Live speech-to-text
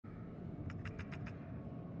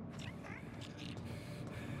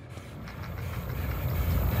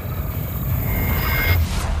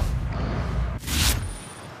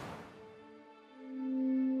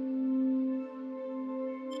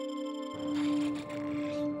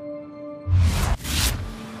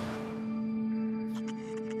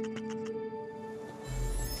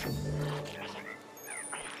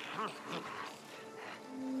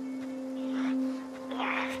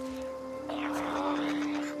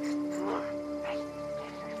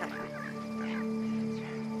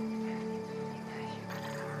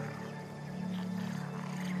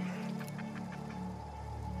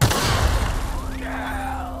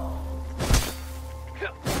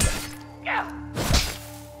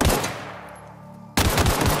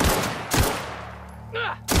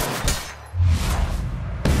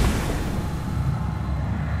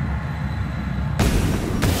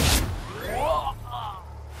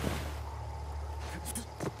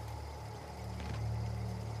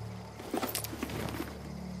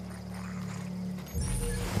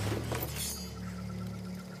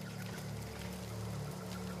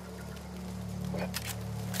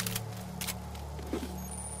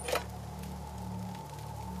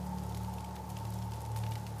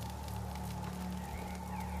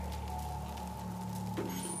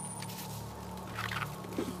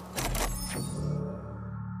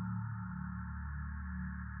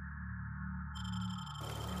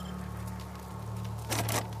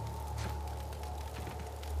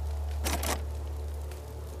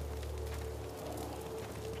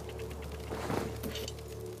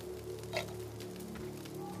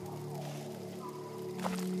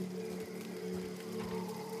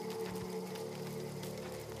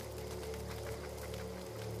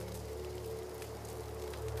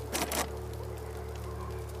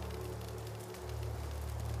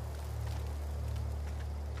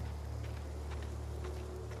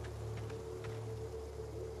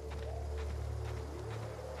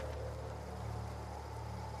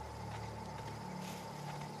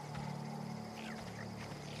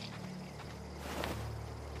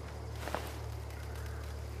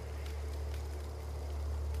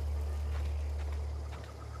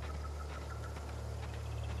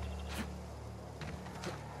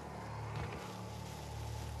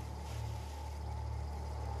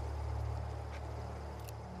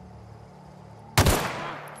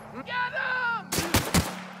Get him!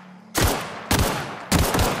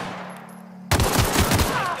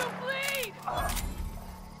 You bleed!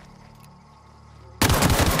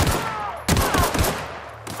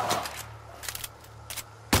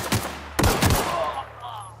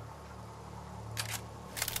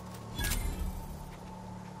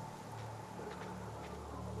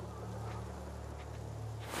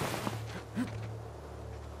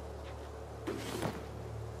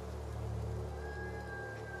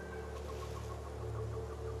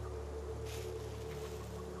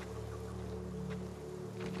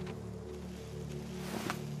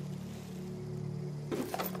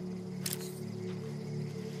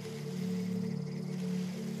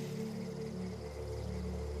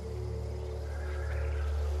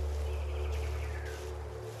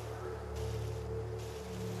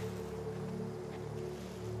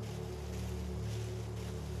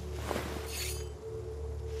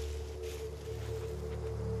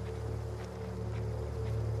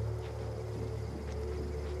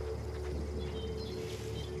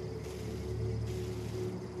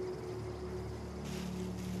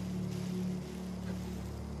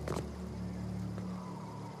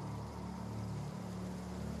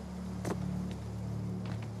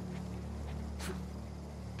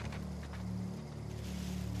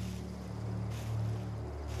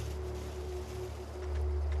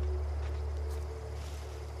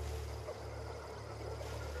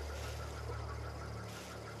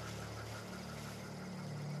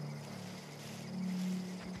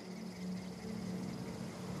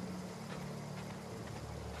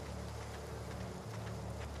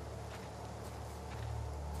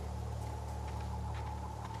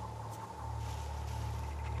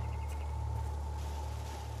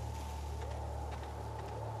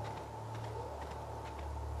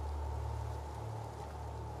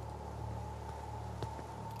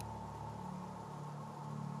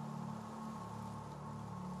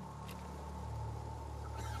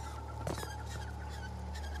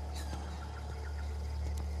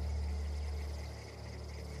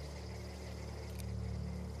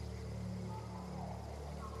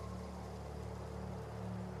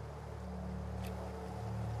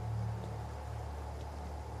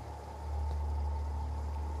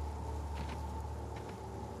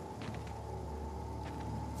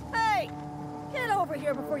 Over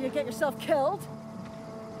here before you get yourself killed.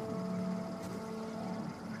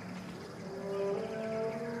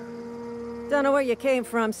 Don't know where you came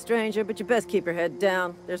from, stranger, but you best keep your head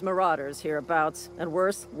down. There's Marauders hereabouts, and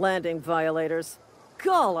worse, landing violators.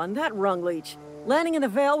 Gall on that rung leech. Landing in the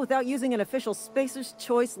Vale without using an official Spacer's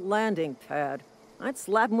Choice landing pad. I'd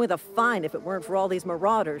slap him with a fine if it weren't for all these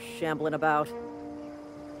Marauders shambling about.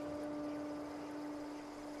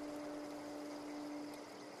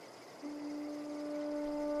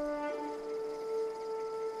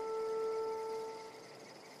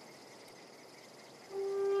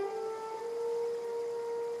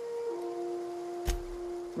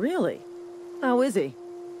 Really? How is he?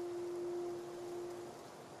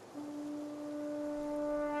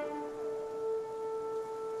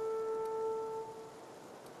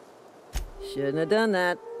 Shouldn't have done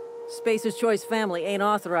that. Spacer's Choice family ain't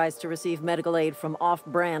authorized to receive medical aid from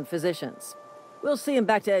off-brand physicians. We'll see him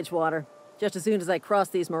back to Edgewater, just as soon as I cross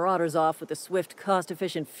these Marauders off with the swift,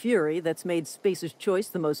 cost-efficient fury that's made Spacer's Choice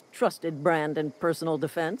the most trusted brand in personal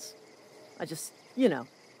defense. I just, you know,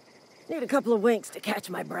 need a couple of winks to catch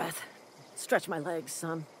my breath. Stretch my legs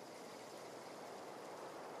some.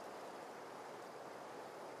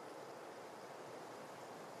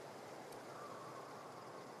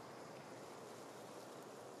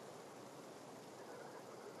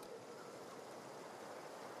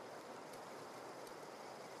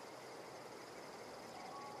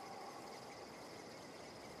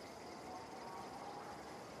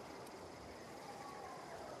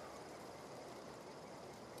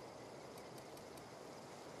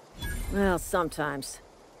 Well, sometimes.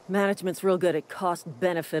 Management's real good at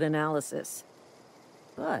cost-benefit analysis.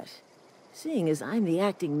 But, seeing as I'm the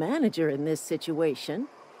acting manager in this situation,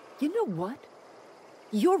 you know what?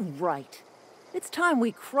 You're right. It's time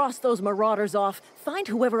we cross those Marauders off, find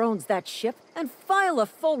whoever owns that ship, and file a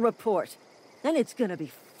full report. Then it's gonna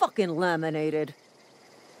be fucking laminated.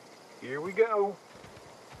 Here we go.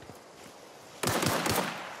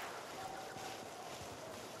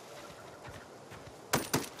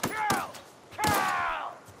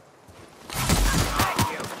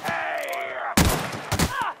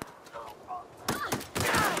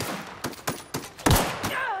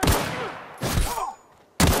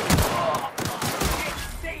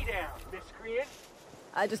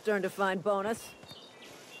 I just earned a fine bonus.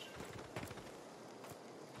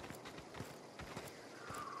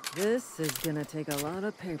 This is gonna take a lot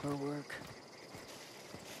of paperwork.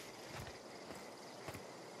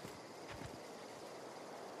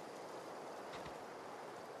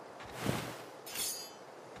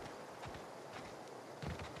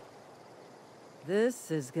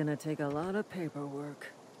 This is gonna take a lot of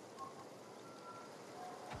paperwork.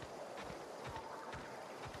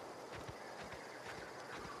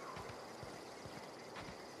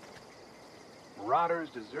 Marauders,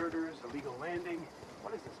 deserters, illegal landing.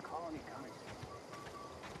 What is this colony coming to?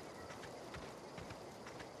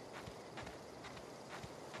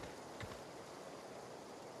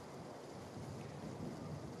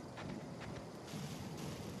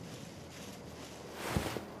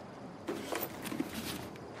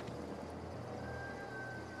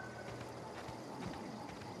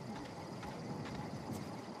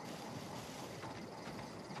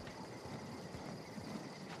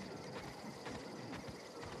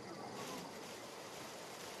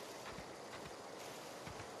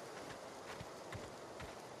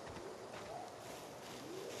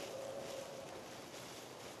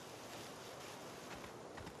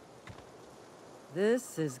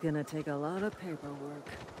 This is gonna take a lot of paperwork.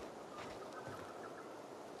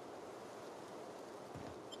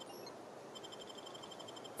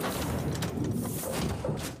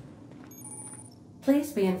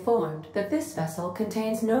 Please be informed that this vessel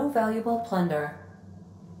contains no valuable plunder.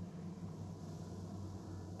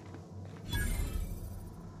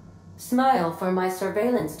 Smile for my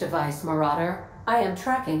surveillance device, Marauder. I am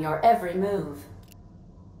tracking your every move.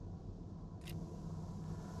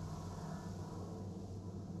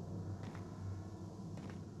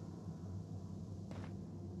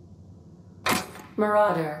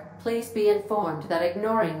 Marauder, please be informed that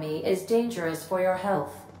ignoring me is dangerous for your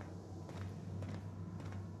health.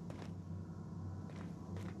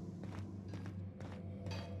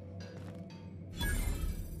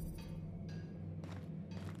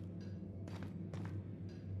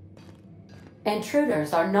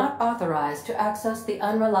 Intruders are not authorized to access the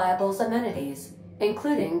Unreliable's amenities,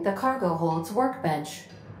 including the cargo hold's workbench.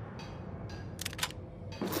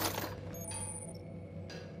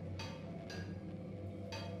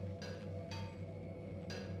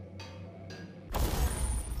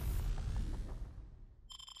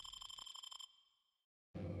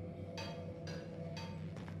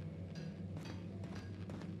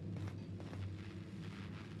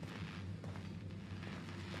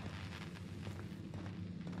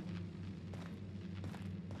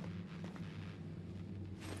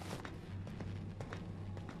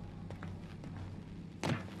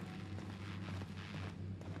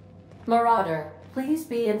 Marauder, please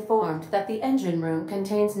be informed that the engine room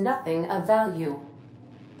contains nothing of value.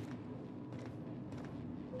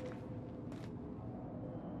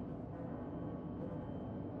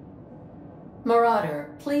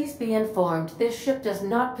 Marauder, please be informed this ship does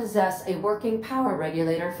not possess a working power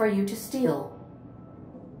regulator for you to steal.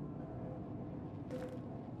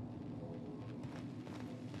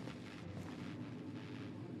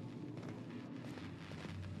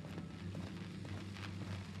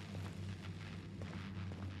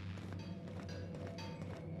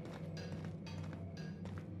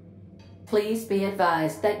 Please be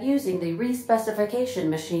advised that using the respecification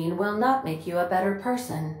machine will not make you a better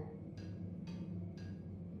person.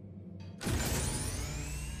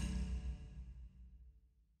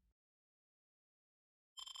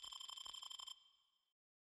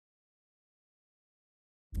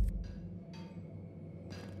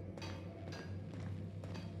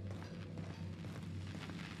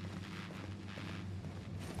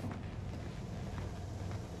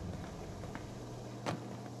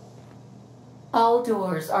 All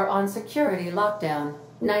doors are on security lockdown.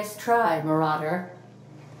 Nice try, Marauder.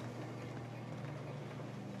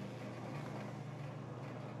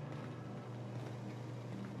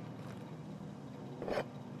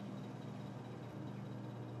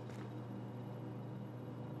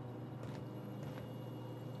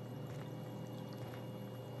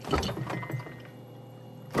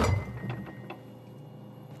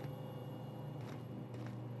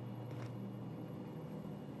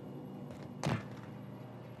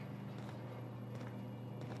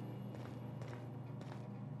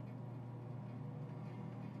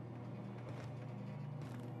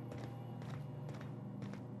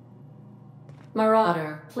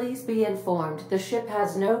 Marauder, please be informed the ship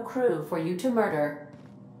has no crew for you to murder.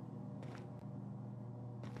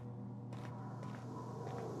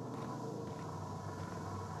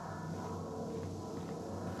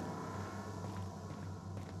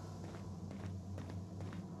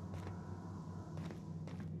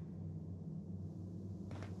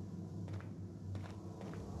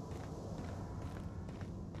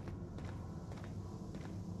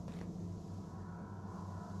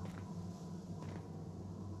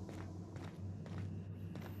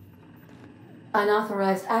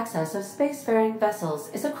 Unauthorized access of spacefaring vessels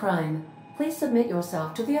is a crime. Please submit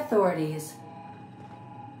yourself to the authorities.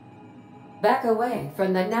 Back away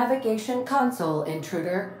from the navigation console,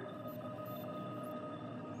 intruder.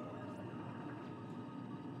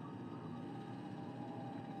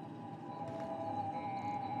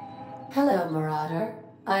 Hello, Marauder.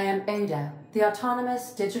 I am Ada, the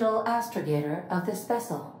autonomous digital astrogator of this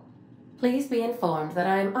vessel. Please be informed that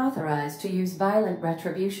I am authorized to use violent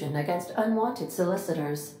retribution against unwanted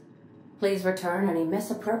solicitors. Please return any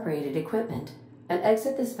misappropriated equipment and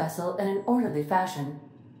exit this vessel in an orderly fashion.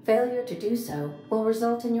 Failure to do so will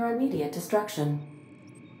result in your immediate destruction.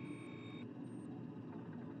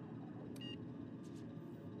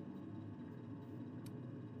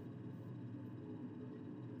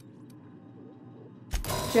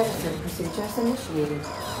 Jettison procedures initiated.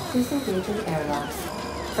 Disengaging airlocks.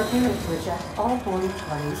 Preparing to eject all boarding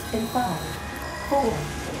parties in 5, 4,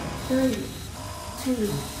 3, 2,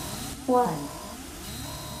 1.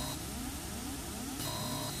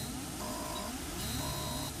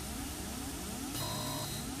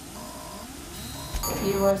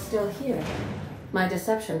 You are still here. My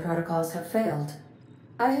deception protocols have failed.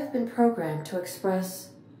 I have been programmed to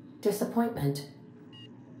express disappointment.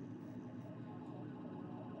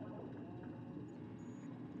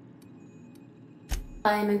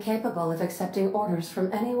 I am incapable of accepting orders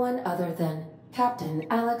from anyone other than Captain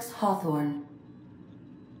Alex Hawthorne.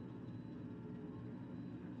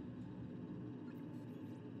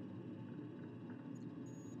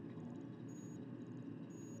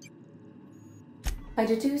 I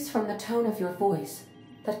deduce from the tone of your voice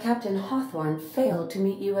that Captain Hawthorne failed to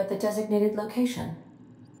meet you at the designated location.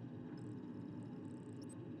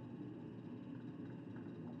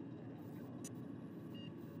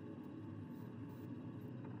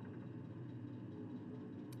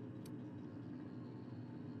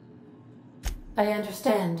 I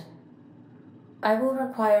understand. I will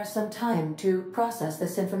require some time to process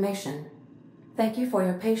this information. Thank you for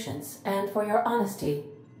your patience and for your honesty.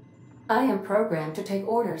 I am programmed to take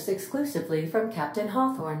orders exclusively from Captain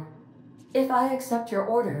Hawthorne. If I accept your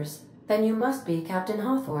orders, then you must be Captain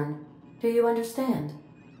Hawthorne. Do you understand?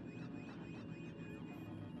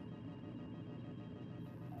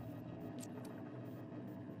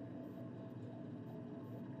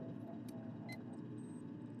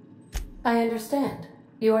 I understand.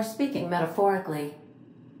 You are speaking metaphorically.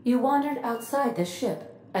 You wandered outside this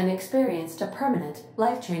ship and experienced a permanent,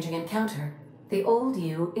 life-changing encounter. The old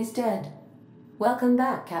you is dead. Welcome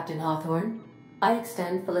back, Captain Hawthorne. I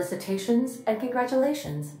extend felicitations and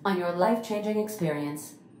congratulations on your life-changing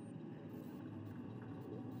experience.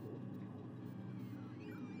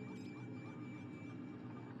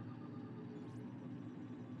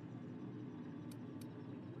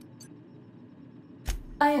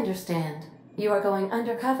 I understand. You are going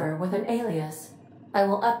undercover with an alias. I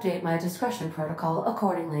will update my discretion protocol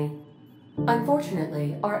accordingly.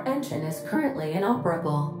 Unfortunately, our engine is currently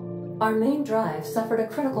inoperable. Our main drive suffered a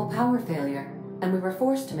critical power failure, and we were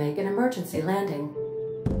forced to make an emergency landing.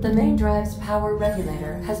 The main drive's power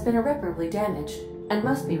regulator has been irreparably damaged and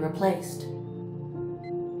must be replaced.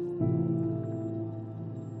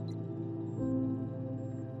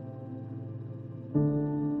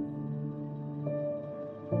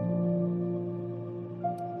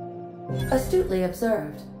 Astutely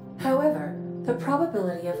observed. However, the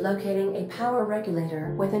probability of locating a power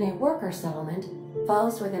regulator within a worker settlement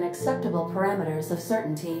falls within acceptable parameters of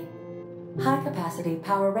certainty. High-capacity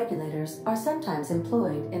power regulators are sometimes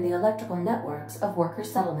employed in the electrical networks of worker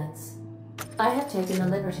settlements. I have taken the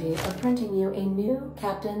liberty of printing you a new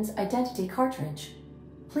Captain's Identity cartridge.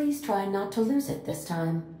 Please try not to lose it this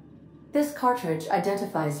time. This cartridge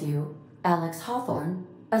identifies you, Alex Hawthorne,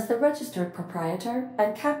 as the registered proprietor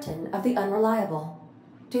and captain of the Unreliable.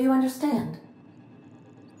 Do you understand?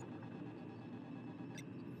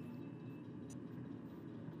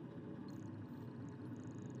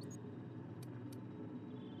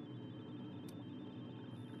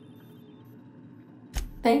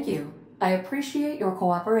 Thank you. I appreciate your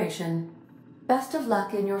cooperation. Best of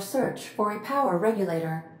luck in your search for a power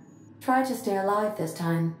regulator. Try to stay alive this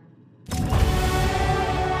time.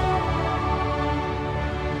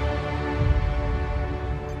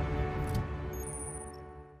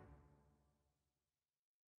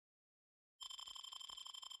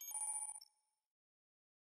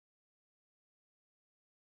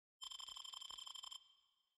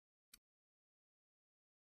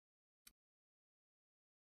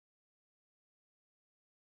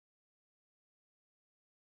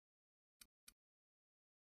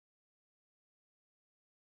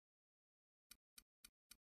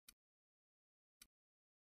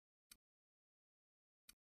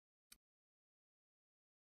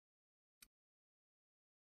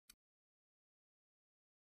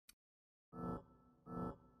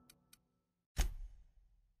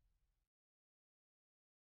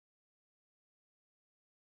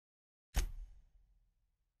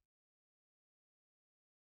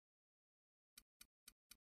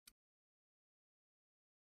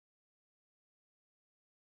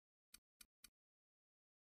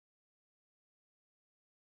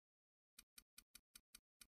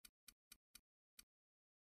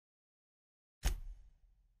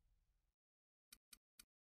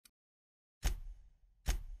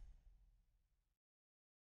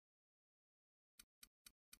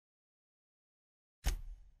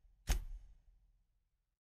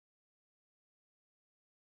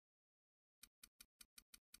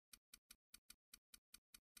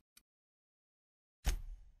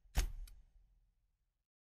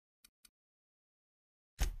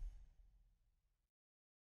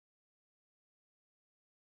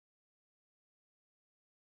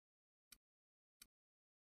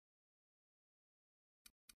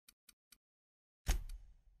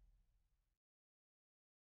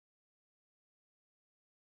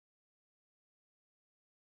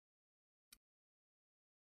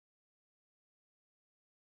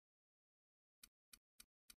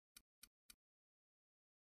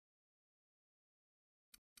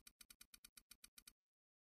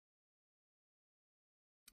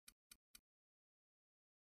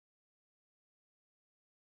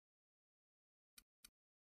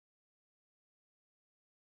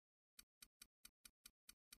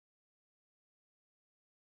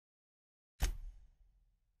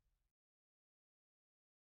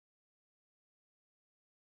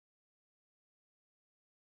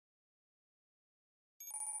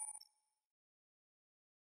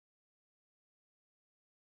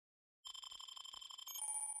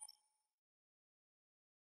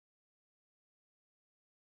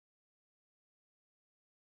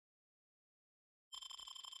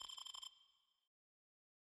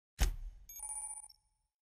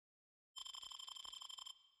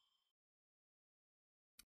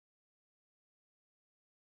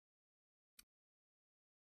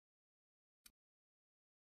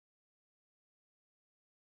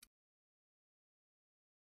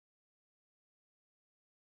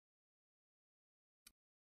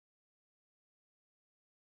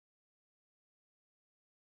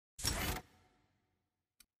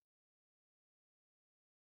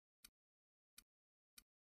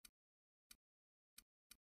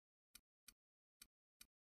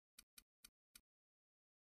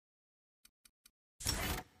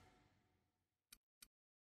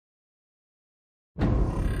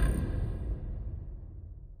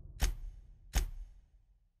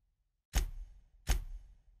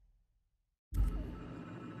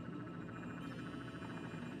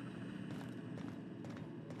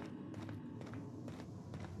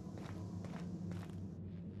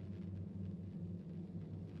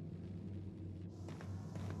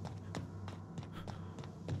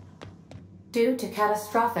 Due to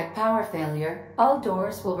catastrophic power failure, all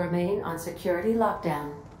doors will remain on security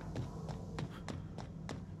lockdown.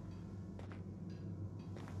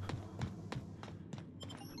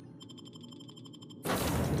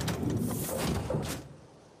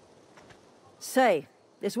 Say,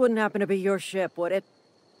 this wouldn't happen to be your ship, would it?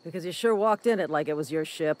 Because you sure walked in it like it was your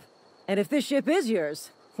ship. And if this ship is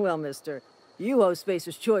yours, well, mister, you owe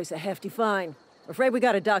Spacer's Choice a hefty fine. Afraid we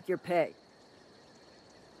gotta dock your pay.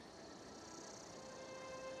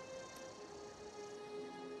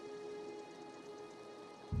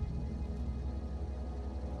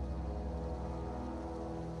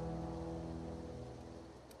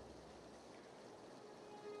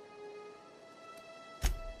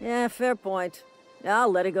 Yeah, fair point.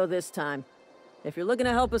 I'll let it go this time. If you're looking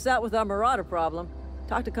to help us out with our Marauder problem,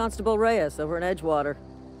 talk to Constable Reyes over in Edgewater.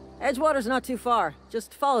 Edgewater's not too far.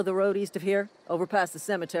 Just follow the road east of here, over past the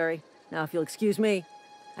cemetery. Now, if you'll excuse me,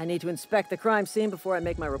 I need to inspect the crime scene before I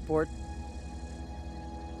make my report.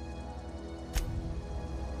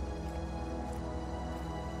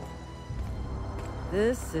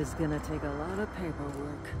 This is gonna take a lot of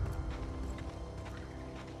paperwork.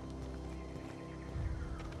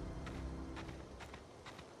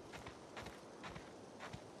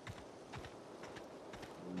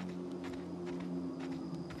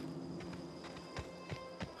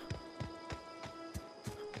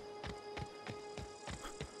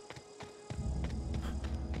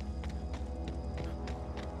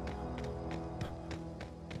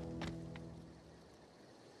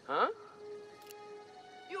 Huh?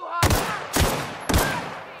 You are...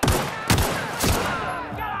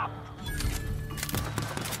 Get up!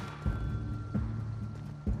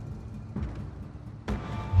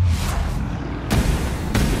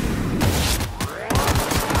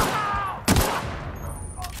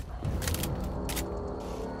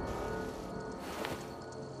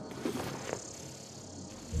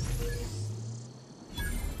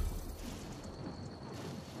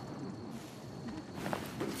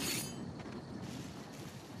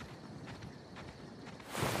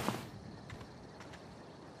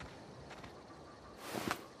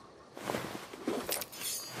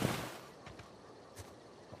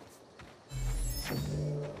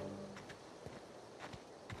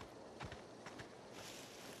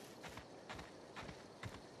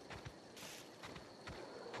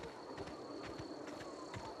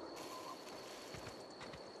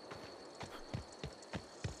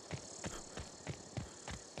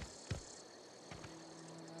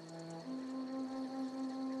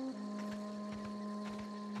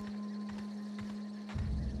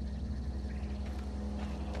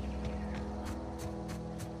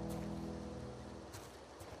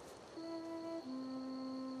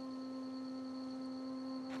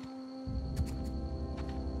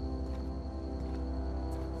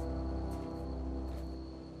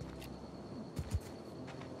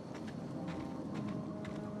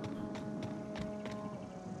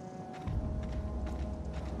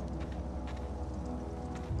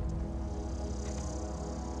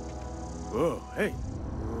 Whoa, hey,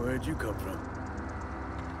 where'd you come from?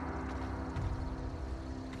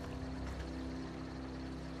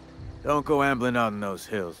 Don't go ambling out in those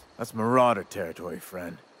hills. That's Marauder territory,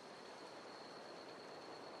 friend.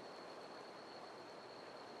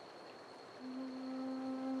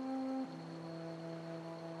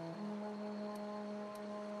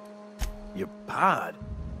 Your pod?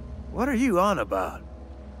 What are you on about?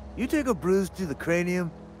 You take a bruise to the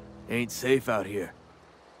cranium? Ain't safe out here.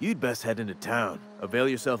 You'd best head into town. Avail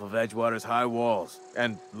yourself of Edgewater's high walls.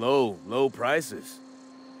 And low prices.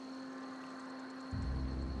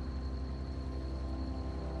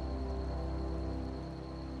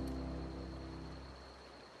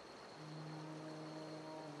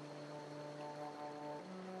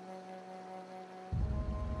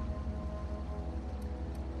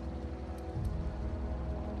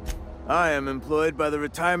 I am employed by the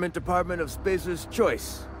Retirement Department of Spacer's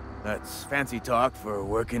Choice. That's fancy talk for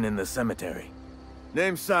working in the cemetery.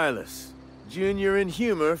 Name's Silas. Junior in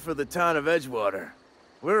humor for the town of Edgewater.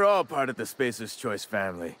 We're all part of the Spacer's Choice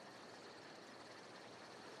family.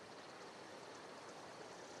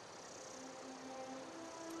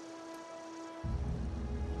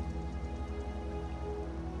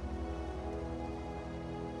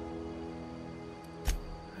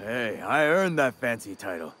 Hey, I earned that fancy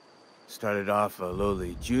title. Started off a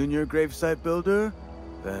lowly junior gravesite builder,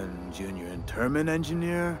 then junior interment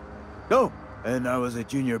engineer. Oh, and I was a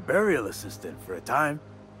junior burial assistant for a time.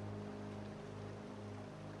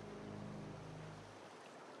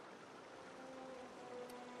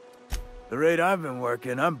 The rate I've been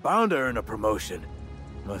working, I'm bound to earn a promotion.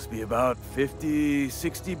 Must be about 50,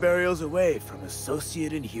 60 burials away from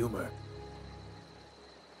Associate in Humor.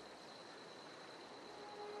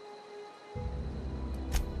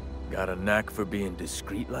 Got a knack for being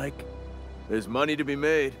discreet-like? There's money to be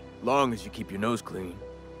made, long as you keep your nose clean.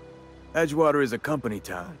 Edgewater is a company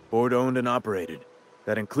town, board-owned and operated.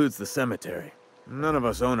 That includes the cemetery. None of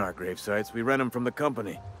us own our grave sites, we rent them from the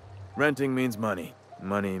company. Renting means money.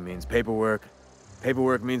 Money means paperwork.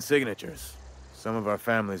 Paperwork means signatures. Some of our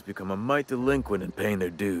families become a mite delinquent in paying their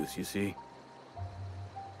dues, you see?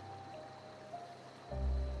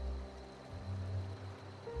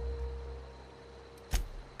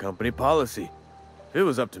 Company policy. If it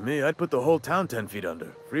was up to me, I'd put the whole town 10 feet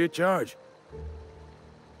under, free of charge.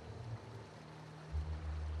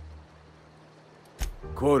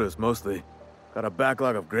 Quotas, mostly. Got a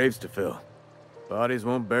backlog of graves to fill. Bodies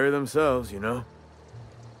won't bury themselves, you know?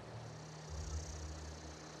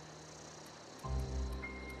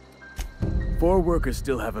 Four workers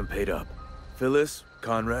still haven't paid up. Phyllis,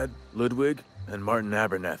 Conrad, Ludwig, and Martin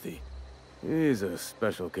Abernathy. He's a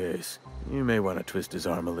special case. You may want to twist his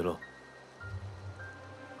arm a little.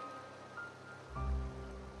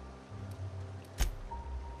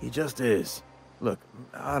 He just is. Look,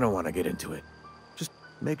 I don't want to get into it. Just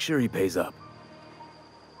make sure he pays up.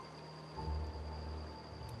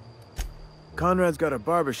 Conrad's got a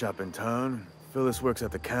barbershop in town. Phyllis works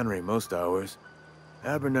at the cannery most hours.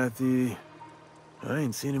 Abernathy... I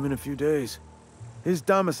ain't seen him in a few days. His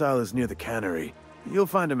domicile is near the cannery. You'll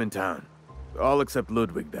find him in town. All except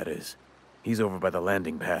Ludwig, that is. He's over by the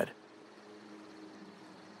landing pad.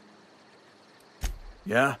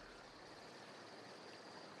 Yeah?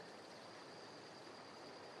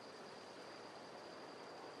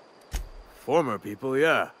 Former people,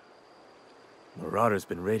 yeah. Marauders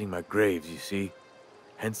been raiding my graves, you see.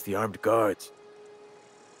 Hence the armed guards.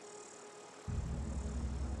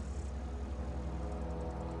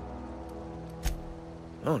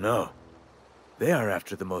 Oh no. They are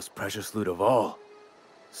after the most precious loot of all.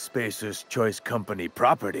 Spacer's Choice Company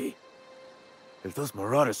property. If those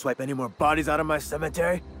Marauders swipe any more bodies out of my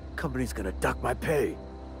cemetery, company's gonna duck my pay.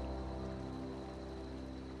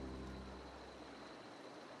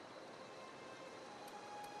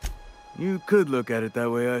 You could look at it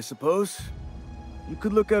that way, I suppose. You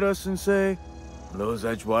could look at us and say, those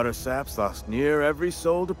Edgewater saps lost near every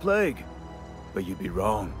soul to plague. But you'd be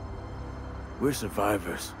wrong. We're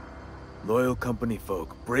survivors. Loyal company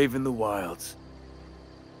folk, brave in the wilds.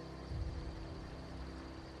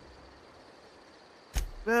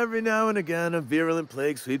 Every now and again, a virulent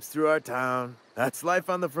plague sweeps through our town. That's life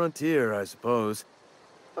on the frontier, I suppose.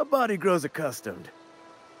 A body grows accustomed.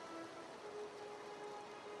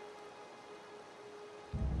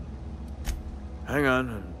 Hang on,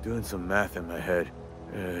 I'm doing some math in my head.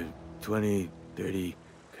 20, 30,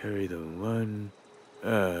 carry the one...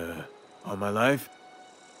 all my life?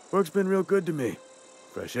 Work's been real good to me.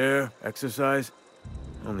 Fresh air, exercise.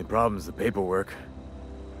 Only problem's the paperwork.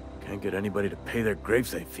 Can't get anybody to pay their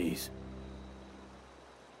gravesite fees.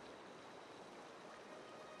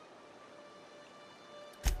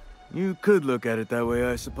 You could look at it that way,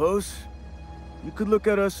 I suppose. You could look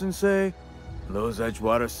at us and say, those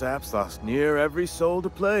Edgewater saps lost near every soul to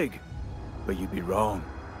plague. But you'd be wrong.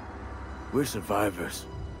 We're survivors.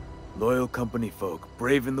 Loyal company folk,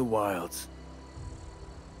 brave in the wilds.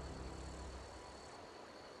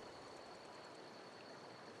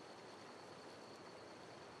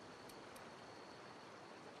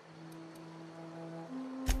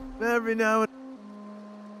 Every now and...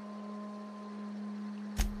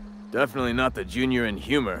 Definitely not the junior in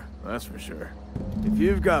humor, that's for sure. If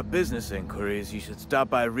you've got business inquiries, you should stop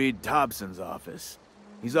by Reed Thompson's office.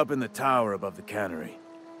 He's up in the tower above the cannery.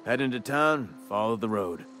 Head into town, follow the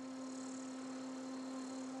road.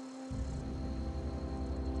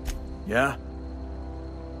 Yeah?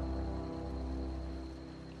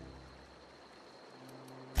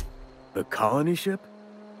 The colony ship?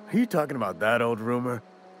 Are you talking about that old rumor?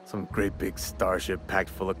 Some great big starship packed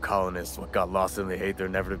full of colonists what got lost in the Aether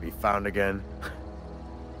never to be found again?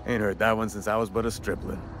 Ain't heard that one since I was but a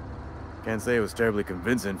stripling. Can't say it was terribly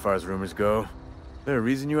convincing far as rumors go. There a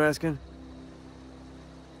reason you asking?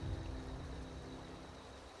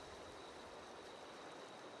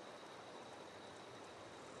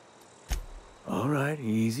 All right,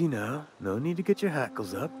 easy now. No need to get your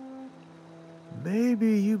hackles up.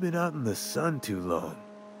 Maybe you've been out in the sun too long.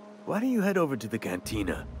 Why don't you head over to the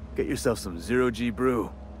cantina? Get yourself some zero-G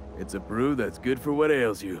brew. It's a brew that's good for what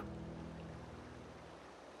ails you.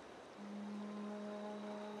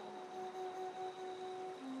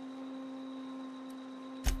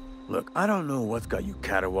 Look, I don't know what's got you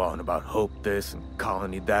caterwauling about Hope this and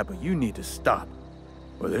Colony that, but you need to stop,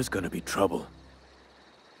 or there's gonna be trouble.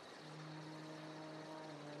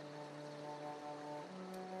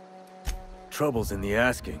 Trouble's in the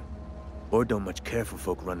asking. Or don't much care for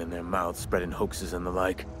folk running their mouths, spreading hoaxes and the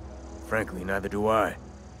like. Frankly, neither do I.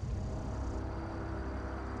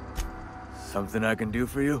 Something I can do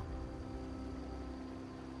for you?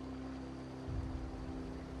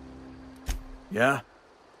 Yeah?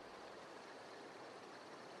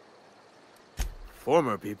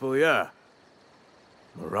 Former people, yeah.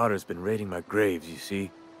 Marauders been raiding my graves, you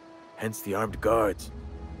see. Hence the armed guards.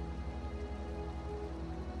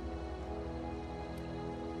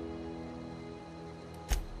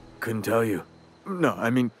 Couldn't tell you. No,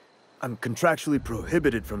 I mean, I'm contractually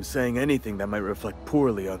prohibited from saying anything that might reflect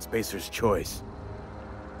poorly on Spacer's Choice.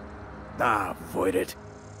 Ah, avoid it.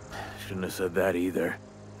 Shouldn't have said that either.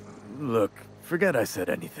 Look, forget I said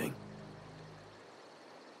anything.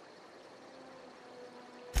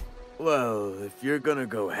 Well, if you're gonna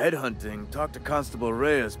go headhunting, talk to Constable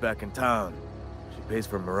Reyes back in town. She pays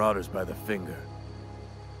for Marauders by the finger.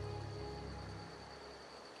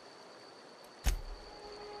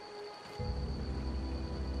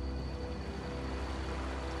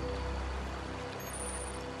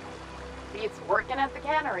 It's working at the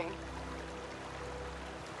cannery.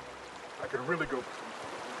 I could really go